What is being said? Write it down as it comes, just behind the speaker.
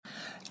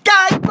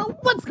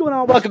going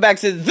on? Welcome back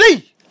to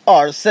the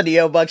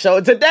Arsenio Buck Show.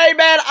 And today,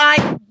 man,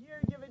 I'm here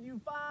giving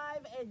you 5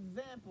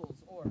 examples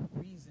or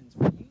reasons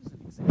for using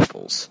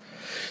examples.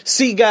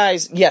 See,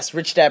 guys, yes,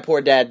 Rich Dad,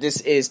 Poor Dad,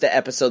 this is the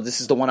episode. This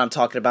is the one I'm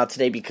talking about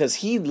today because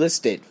he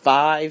listed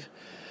 5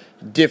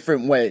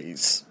 different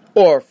ways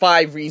or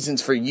 5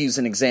 reasons for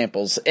using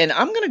examples. And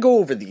I'm going to go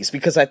over these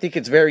because I think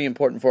it's very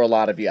important for a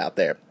lot of you out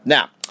there.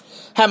 Now,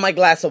 have my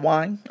glass of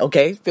wine,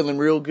 okay, feeling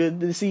real good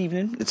this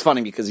evening. It's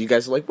funny because you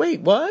guys are like,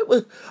 wait,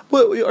 what?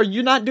 Are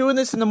you not doing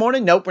this in the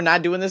morning? Nope, we're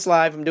not doing this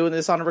live. I'm doing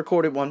this on a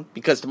recorded one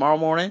because tomorrow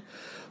morning,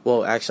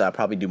 well, actually, I'll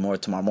probably do more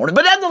tomorrow morning.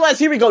 But nonetheless,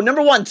 here we go.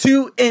 Number 1,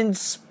 to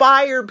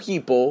inspire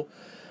people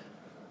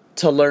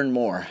to learn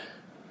more.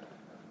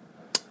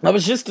 I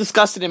was just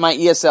discussing in my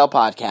ESL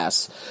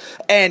podcast,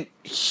 and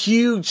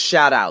huge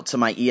shout out to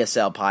my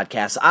ESL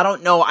podcast.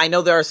 I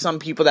know there are some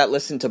people that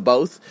listen to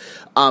both.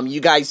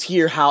 You guys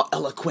hear how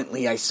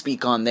eloquently I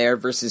speak on there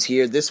versus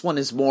here. This one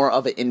is more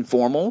of an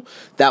informal.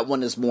 That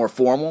one is more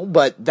formal.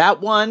 But that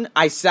one,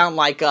 I sound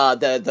like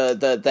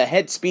the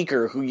head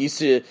speaker who used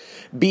to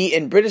be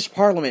in British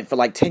Parliament for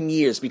like 10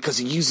 years because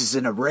he uses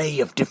an array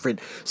of different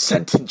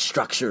sentence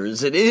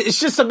structures. And it's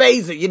just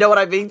amazing. You know what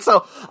I mean?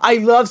 So I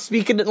love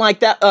speaking like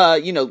that,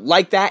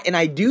 like that. And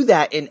I do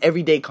that in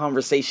everyday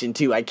conversation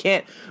too. I can't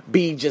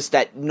be just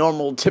that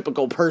normal,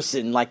 typical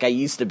person like I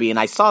used to be. And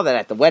I saw that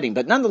at the wedding.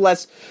 But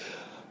nonetheless,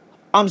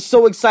 I'm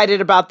so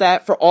excited about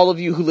that for all of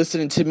you who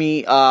listen to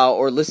me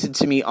or listen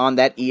to me on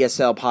that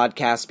ESL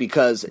podcast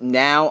because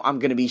now I'm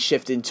going to be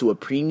shifting to a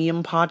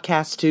premium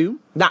podcast too.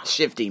 Not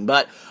shifting,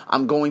 but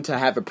I'm going to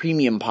have a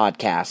premium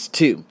podcast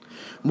too,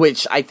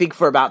 which I think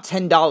for about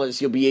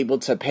 $10 you'll be able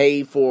to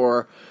pay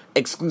for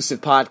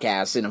exclusive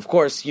podcasts. And of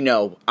course,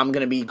 I'm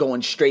going to be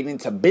going straight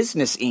into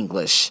business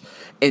English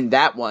in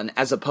that one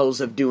as opposed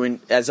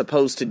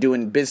to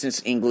doing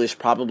business English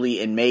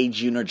probably in May,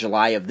 June, or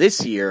July of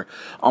this year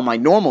on my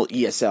normal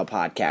ESL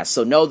podcast.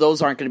 So no,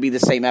 those aren't going to be the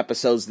same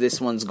episodes.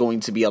 This one's going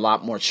to be a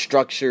lot more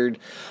structured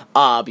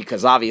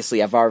because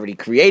obviously I've already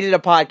created a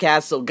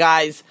podcast. So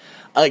guys,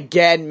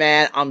 again,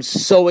 man, I'm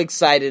so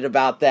excited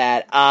about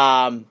that.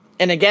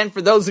 And again,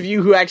 for those of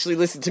you who actually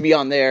listen to me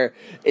on there,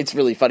 it's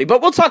really funny.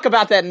 But we'll talk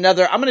about that I'm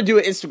going to do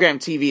an Instagram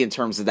TV in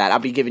terms of that. I'll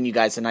be giving you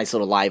guys a nice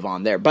little live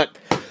on there. But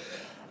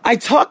I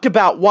talked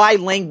about why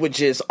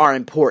languages are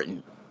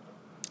important.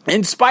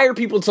 Inspire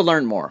people to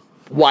learn more.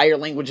 Why are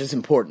languages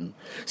important?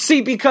 See,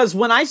 because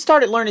when I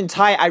started learning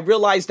Thai, I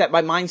realized that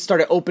my mind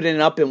started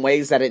opening up in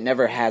ways that it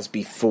never has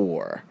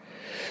before.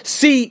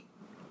 See,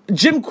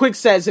 Jim Quick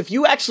says, if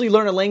you actually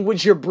learn a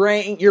language, your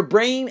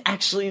brain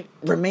actually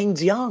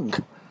remains young.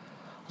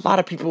 A lot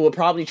of people will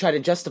probably try to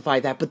justify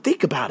that, but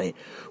think about it.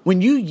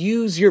 When you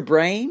use your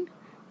brain,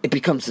 it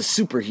becomes a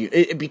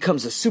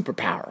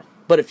superpower.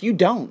 But if you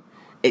don't,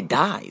 it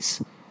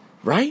dies,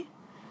 right?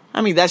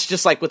 I mean, that's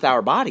just like with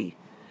our body.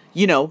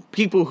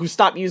 People who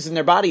stop using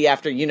their body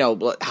after,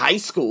 high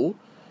school,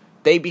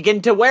 they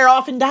begin to wear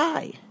off and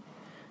die.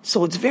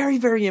 So it's very,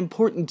 very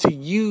important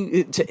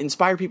to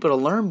inspire people to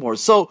learn more.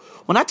 So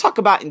when I talk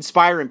about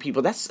inspiring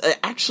people, that's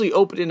actually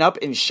opening up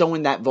and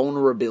showing that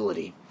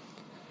vulnerability.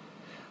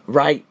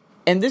 Right?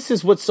 And this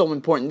is what's so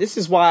important. This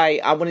is why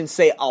I wouldn't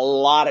say a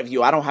lot of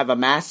you, I don't have a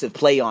massive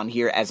play on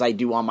here as I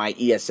do on my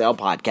ESL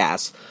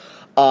podcast.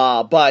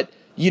 But,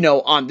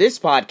 on this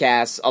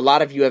podcast, a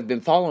lot of you have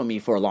been following me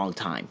for a long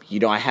time.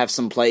 I have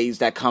some plays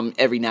that come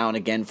every now and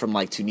again from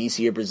like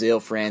Tunisia, Brazil,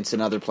 France,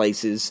 and other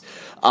places.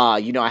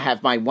 I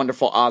have my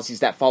wonderful Aussies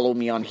that follow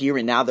me on here,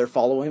 and now they're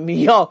following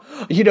me,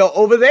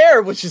 over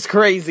there, which is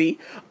crazy.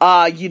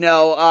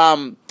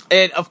 And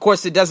of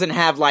course it doesn't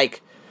have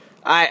like,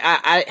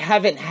 I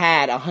haven't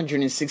had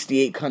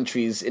 168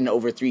 countries in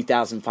over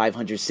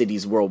 3,500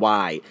 cities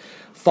worldwide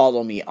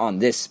follow me on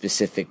this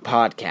specific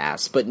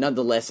podcast, but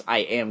nonetheless, I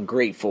am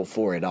grateful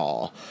for it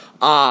all.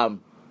 And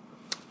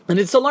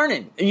it's a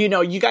learning.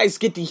 You guys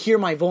get to hear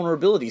my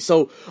vulnerability.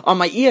 So on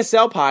my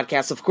ESL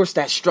podcast, of course,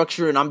 that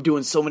structure, and I'm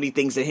doing so many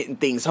things and hitting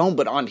things home,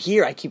 but on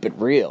here, I keep it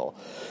real.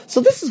 So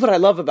this is what I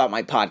love about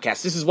my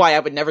podcast. This is why I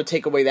would never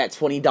take away that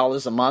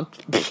 $20 a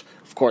month.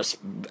 Of course,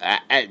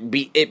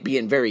 it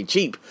being very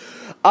cheap.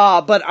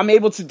 But I'm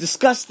able to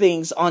discuss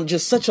things on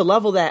just such a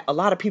level that a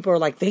lot of people are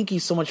like, thank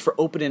you so much for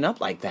opening up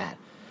like that.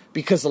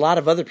 Because a lot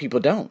of other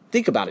people don't.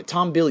 Think about it.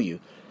 Tom Bilyeu,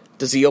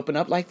 does he open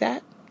up like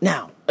that?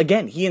 Now,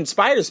 again, he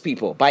inspires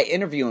people by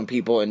interviewing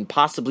people and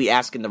possibly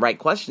asking the right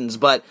questions.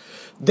 But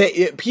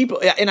people,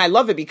 and I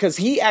love it because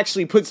he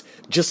actually puts,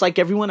 just like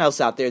everyone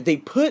else out there, they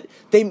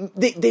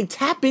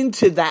tap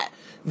into that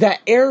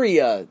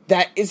area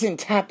that isn't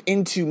tapped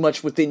into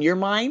much within your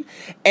mind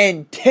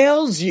and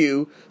tells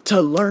you to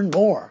learn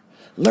more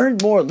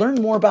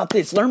about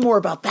this, learn more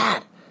about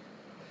that.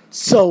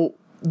 So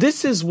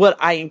this is what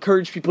I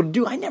encourage people to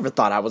do. I never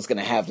thought I was going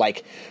to have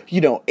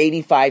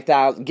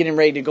 85,000, getting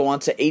ready to go on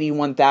to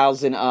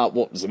 81,000,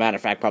 as a matter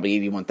of fact, probably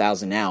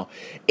 81,000 now,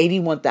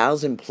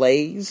 81,000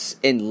 plays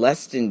in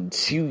less than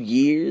 2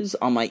 years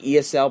on my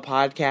ESL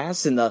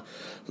podcast. In the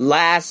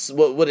last,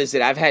 what is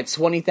it? I've had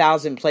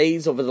 20,000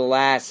 plays over the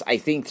last, I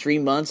think, 3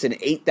 months and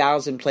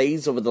 8,000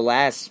 plays over the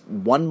last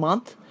 1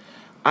 month.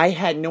 I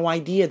had no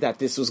idea that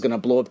this was going to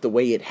blow up the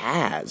way it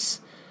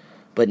has.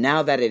 But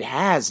now that it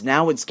has,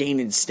 now it's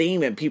gaining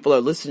steam and people are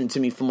listening to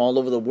me from all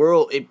over the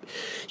world.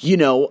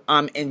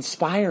 I'm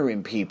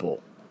inspiring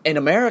people. In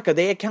America,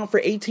 they account for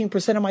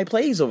 18% of my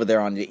plays over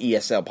there on the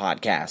ESL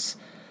podcasts.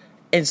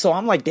 And so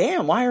I'm like,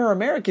 damn, why are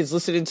Americans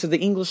listening to the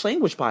English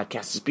language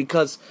podcasts? It's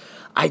because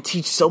I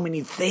teach so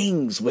many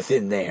things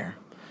within there.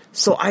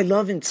 So I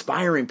love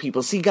inspiring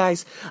people. See,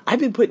 guys, I've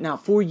been putting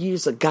out 4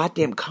 years of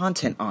goddamn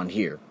content on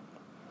here.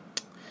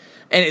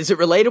 And is it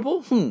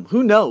relatable?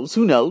 Who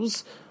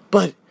knows?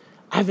 But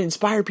I've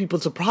inspired people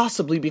to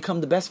possibly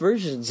become the best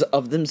versions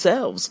of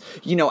themselves.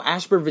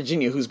 Ashburn,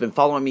 Virginia, who's been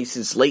following me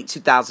since late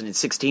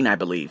 2016, I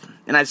believe.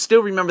 And I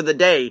still remember the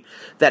day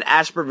that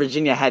Ashburn,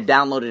 Virginia had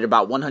downloaded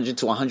about 100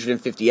 to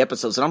 150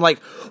 episodes. And I'm like,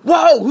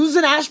 whoa, who's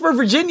in Ashburn,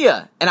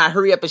 Virginia? And I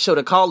hurry up and showed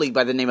a colleague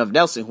by the name of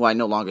Nelson, who I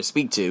no longer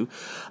speak to.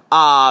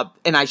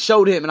 And I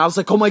showed him, and I was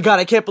like, oh my God,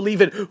 I can't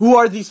believe it. Who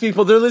are these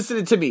people? They're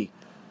listening to me.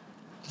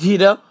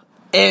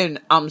 And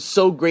I'm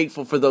so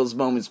grateful for those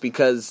moments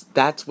because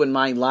that's when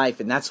my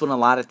life and that's when a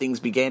lot of things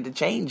began to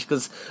change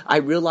because I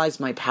realized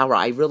my power.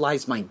 I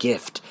realized my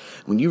gift.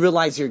 When you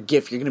realize your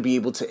gift, you're going to be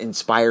able to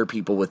inspire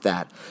people with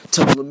that,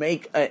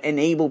 to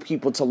enable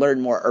people to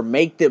learn more or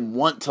make them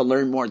want to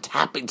learn more,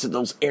 tap into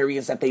those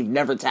areas that they've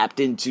never tapped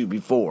into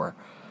before.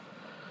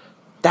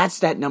 That's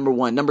that number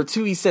one. Number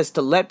two, he says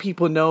to let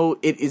people know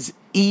it is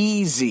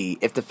easy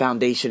if the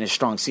foundation is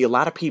strong. See, a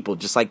lot of people,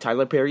 just like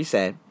Tyler Perry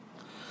said,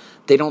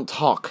 they don't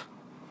talk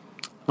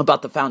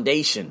about the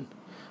foundation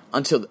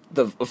until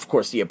of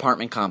course the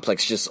apartment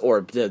complex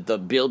or the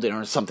building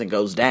or something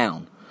goes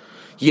down.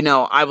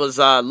 I was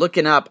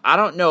looking up, I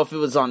don't know if it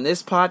was on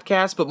this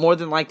podcast, but more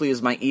than likely it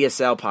was my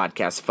ESL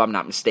podcast, if I'm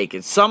not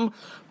mistaken. Some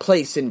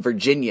place in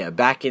Virginia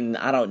back in,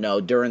 I don't know,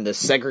 during the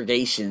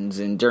segregations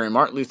and during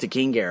Martin Luther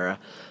King era,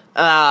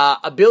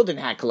 a building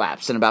had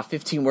collapsed and about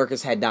 15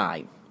 workers had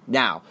died.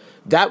 Now,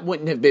 that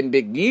wouldn't have been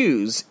big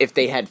news if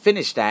they had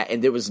finished that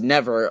and there was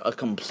never a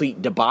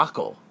complete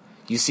debacle.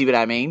 You see what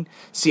I mean?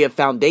 See, a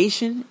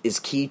foundation is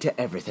key to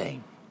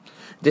everything.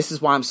 This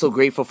is why I'm so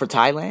grateful for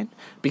Thailand,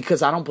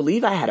 because I don't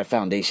believe I had a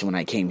foundation when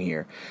I came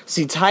here.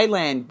 See,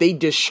 Thailand,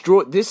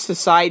 this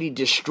society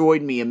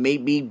destroyed me and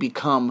made me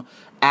become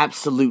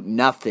absolute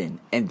nothing.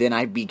 And then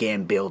I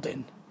began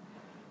building.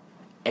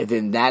 And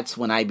then that's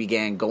when I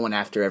began going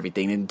after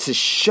everything. And to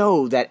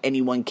show that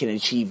anyone can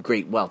achieve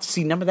great wealth.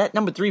 See,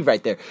 number three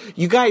right there.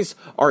 You guys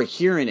are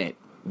hearing it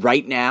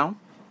right now.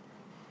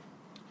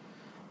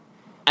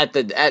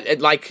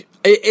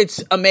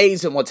 It's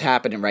amazing what's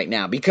happening right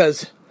now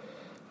because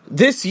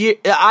this year,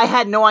 I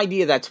had no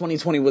idea that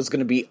 2020 was going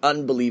to be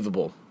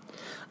unbelievable.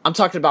 I'm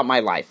talking about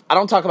my life. I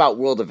don't talk about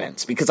world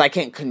events because I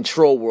can't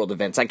control world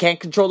events. I can't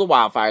control the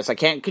wildfires. I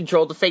can't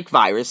control the fake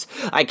virus.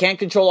 I can't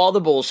control all the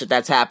bullshit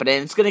that's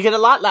happening. It's going to get a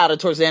lot louder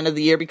towards the end of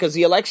the year because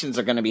the elections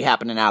are going to be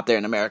happening out there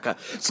in America.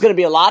 It's going to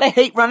be a lot of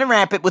hate running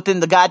rampant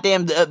within the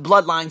goddamn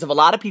bloodlines of a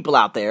lot of people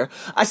out there.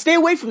 I stay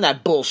away from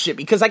that bullshit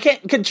because I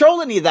can't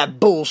control any of that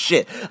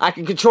bullshit. I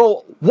can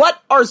control what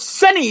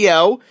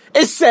Arsenio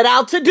is set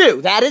out to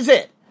do. That is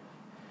it.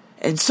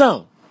 And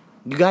so,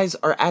 you guys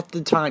are at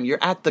the time,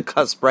 you're at the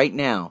cusp right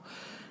now,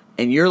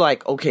 and you're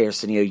like, okay,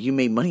 Arsenio, you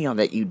made money on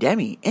that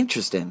Udemy,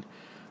 interesting.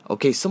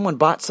 Okay, someone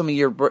bought some of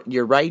your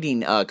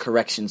writing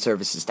correction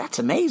services, that's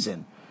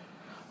amazing.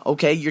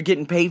 Okay, you're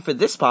getting paid for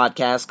this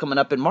podcast coming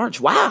up in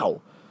March,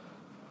 wow.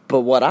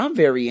 But what I'm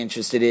very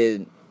interested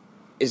in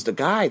is the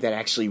guy that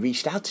actually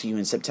reached out to you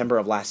in September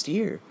of last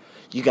year.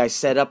 You guys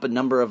set up a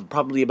number of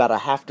probably about a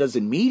half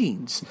dozen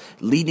meetings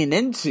leading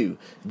into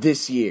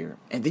this year.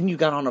 And then you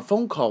got on a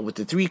phone call with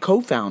the 3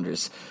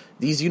 co-founders,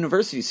 these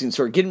university students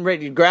who are getting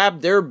ready to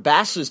grab their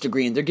bachelor's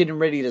degree and they're getting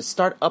ready to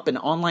start up an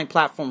online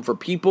platform for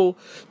people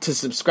to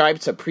subscribe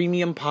to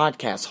premium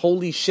podcasts.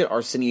 Holy shit,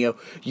 Arsenio,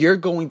 you're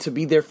going to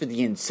be there for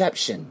the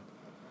inception.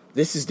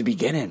 This is the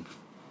beginning.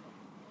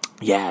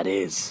 Yeah, it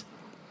is.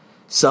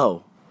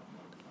 So,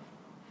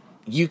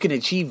 you can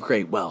achieve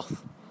great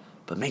wealth.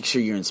 But make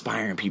sure you're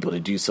inspiring people to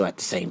do so at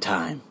the same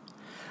time.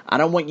 I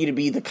don't want you to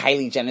be the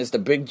Kylie Jenners, the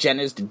Big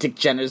Jenners, the Dick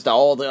Jenners,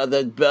 all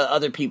the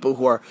other people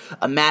who are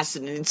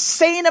amassing an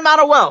insane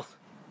amount of wealth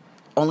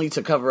only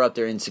to cover up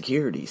their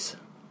insecurities.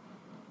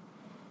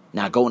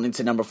 Now, going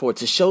into number 4,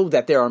 to show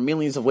that there are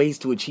millions of ways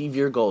to achieve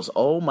your goals.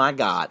 Oh, my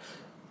God.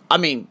 I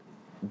mean,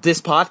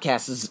 this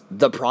podcast is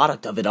the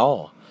product of it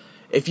all.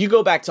 If you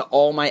go back to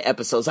all my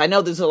episodes, I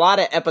know there's a lot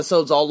of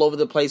episodes all over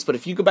the place, but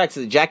if you go back to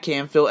the Jack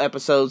Canfield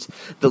episodes,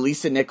 the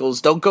Lisa Nichols,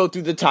 don't go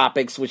through the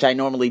topics, which I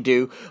normally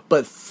do,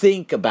 but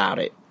think about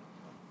it.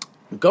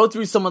 Go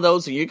through some of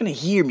those and you're going to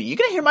hear me. You're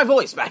going to hear my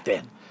voice back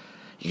then.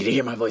 You're going to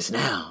hear my voice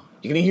now.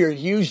 You're going to hear a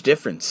huge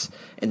difference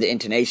in the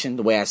intonation,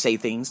 the way I say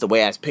things, the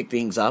way I pick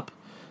things up,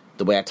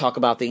 the way I talk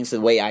about things,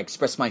 the way I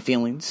express my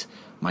feelings,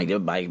 my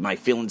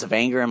feelings of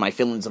anger and my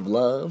feelings of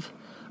love.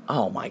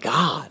 Oh my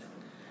God.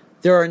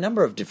 There are a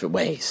number of different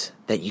ways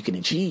that you can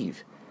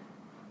achieve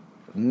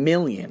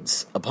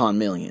millions upon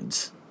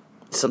millions.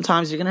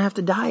 Sometimes you're going to have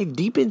to dive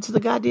deep into the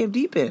goddamn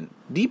deep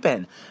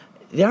end.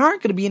 There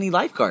aren't going to be any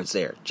lifeguards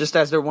there, just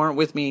as there weren't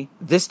with me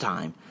this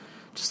time.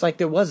 Just like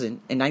there wasn't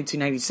in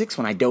 1996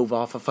 when I dove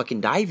off a fucking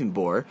diving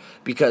board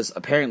because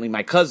apparently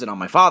my cousin on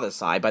my father's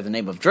side by the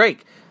name of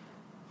Drake,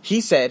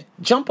 he said,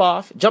 jump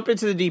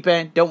into the deep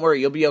end, don't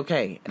worry, you'll be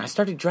okay. And I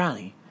started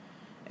drowning.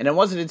 And it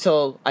wasn't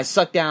until I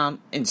sucked down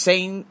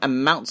insane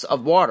amounts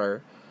of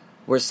water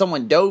where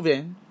someone dove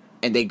in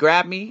and they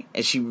grabbed me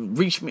and she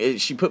reached me,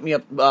 she put me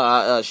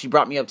up, she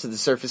brought me up to the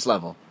surface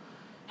level.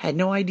 Had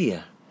no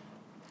idea.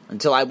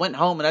 Until I went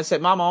home and I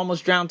said, Mom, I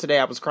almost drowned today.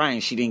 I was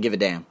crying. She didn't give a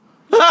damn.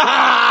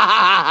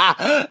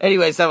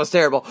 Anyways, that was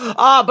terrible.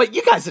 But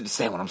you guys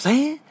understand what I'm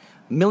saying?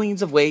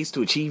 Millions of ways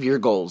to achieve your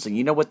goals. And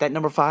you know what that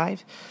number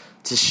 5?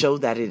 To show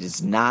that it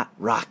is not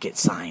rocket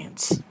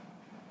science.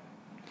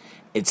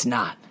 It's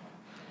not.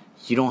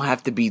 You don't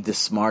have to be the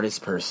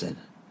smartest person.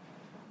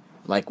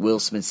 Like Will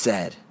Smith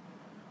said.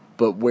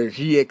 But where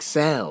he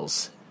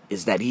excels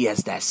is that he has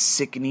that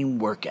sickening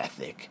work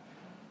ethic.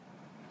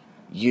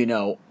 You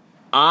know,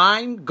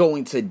 I'm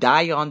going to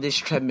die on this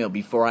treadmill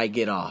before I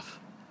get off.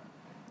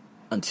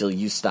 Until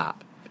you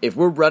stop. If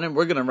we're running,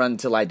 we're gonna run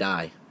until I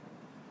die.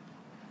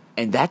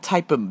 And that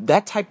type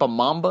of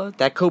Mamba,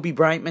 that Kobe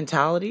Bryant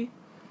mentality,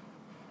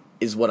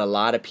 is what a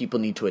lot of people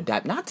need to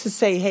adapt. Not to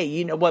say, hey,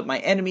 you know what, my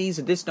enemies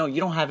are this. No, you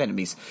don't have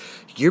enemies.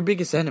 Your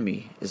biggest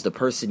enemy is the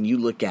person you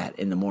look at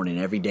in the morning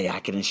every day. I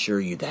can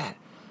assure you that.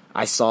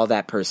 I saw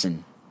that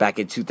person back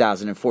in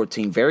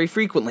 2014 very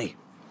frequently.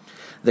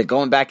 They're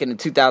going back into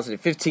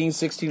 2015,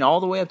 16, all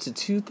the way up to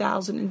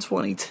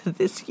 2020 to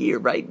this year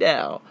right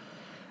now.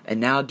 And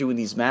now doing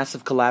these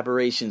massive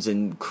collaborations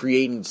and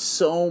creating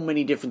so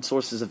many different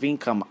sources of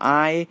income.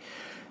 I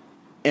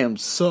am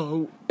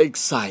so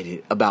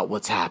excited about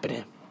what's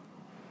happening.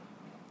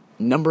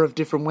 Number of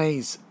different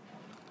ways.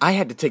 I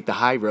had to take the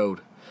high road.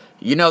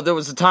 You know, there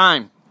was a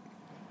time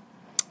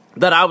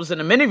that I was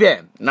in a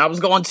minivan and I was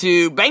going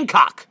to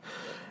Bangkok.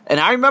 And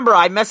I remember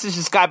I messaged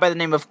this guy by the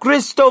name of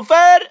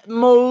Christopher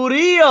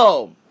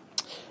Murillo.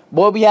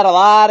 Boy, we had a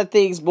lot of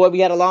things. Boy, we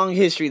had a long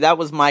history. That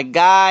was my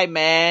guy,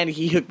 man.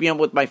 He hooked me up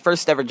with my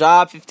first ever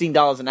job,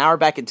 $15 an hour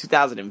back in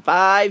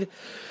 2005.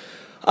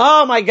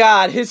 Oh, my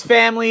God. His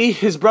family,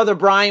 his brother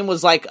Brian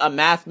was like a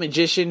math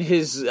magician.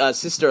 His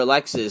sister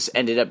Alexis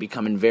ended up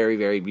becoming very,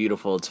 very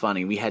beautiful. It's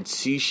funny. We had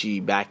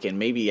sushi back in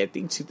maybe, I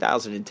think,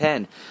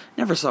 2010.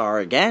 Never saw her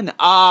again.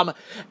 And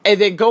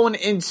then going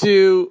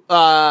into,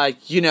 10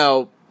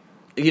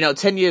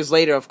 years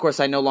later, of course,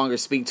 I no longer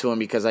speak to him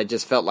because I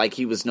just felt like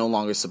he was no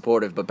longer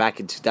supportive. But back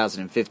in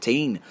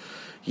 2015,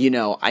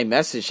 I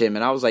messaged him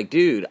and I was like,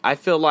 dude, I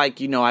feel like,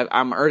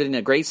 I'm earning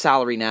a great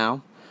salary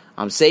now.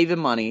 I'm saving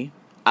money.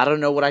 I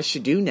don't know what I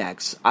should do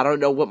next. I don't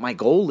know what my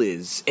goal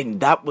is. And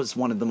that was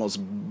one of the most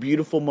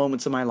beautiful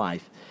moments of my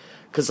life.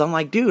 Because I'm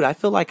like, dude, I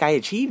feel like I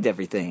achieved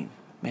everything.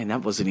 Man,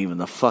 that wasn't even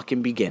the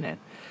fucking beginning.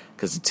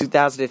 Because in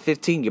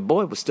 2015, your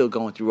boy was still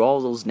going through all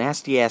those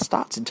nasty-ass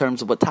thoughts in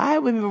terms of what Thai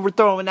women were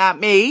throwing at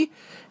me.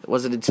 It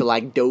wasn't until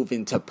I dove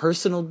into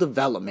personal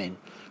development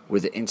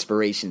where the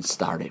inspiration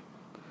started.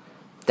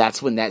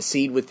 That's when that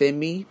seed within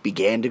me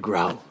began to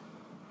grow.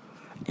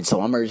 And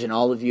so I'm urging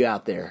all of you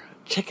out there,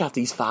 check out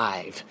these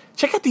 5.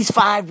 Check out these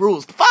 5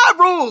 rules. 5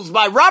 rules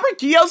by Robert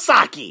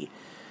Kiyosaki.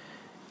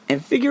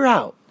 And figure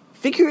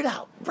it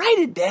out. Write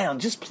it down.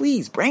 Just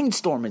please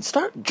brainstorm and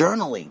start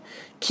journaling.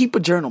 Keep a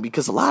journal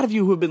because a lot of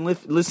you who have been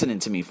listening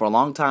to me for a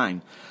long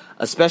time,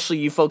 especially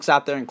you folks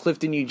out there in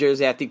Clifton, New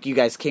Jersey, I think you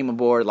guys came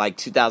aboard like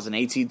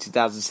 2018,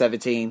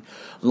 2017.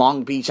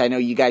 Long Beach, I know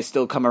you guys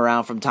still come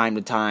around from time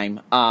to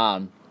time.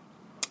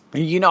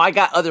 I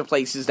got other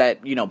places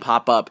that,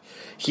 pop up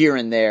here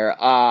and there.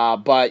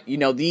 But,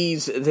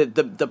 these,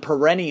 the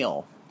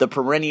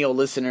perennial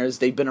listeners,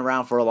 they've been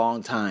around for a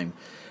long time.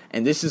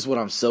 And this is what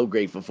I'm so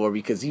grateful for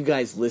because you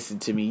guys listen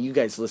to me. You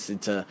guys listen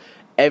to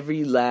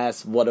every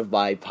last one of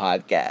my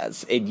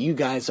podcasts. And you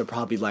guys are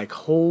probably like,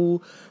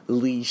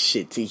 holy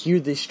shit, to hear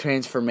this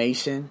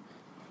transformation,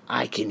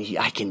 I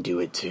can do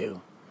it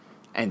too.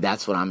 And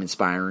that's what I'm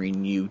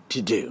inspiring you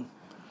to do.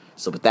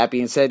 So with that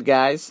being said,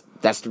 guys,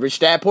 that's the Rich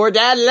Dad Poor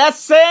Dad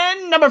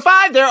lesson number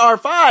 5. There are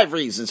 5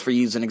 reasons for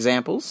using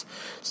examples.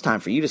 It's time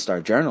for you to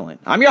start journaling.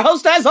 I'm your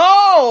host as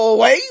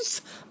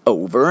always.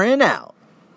 Over and out.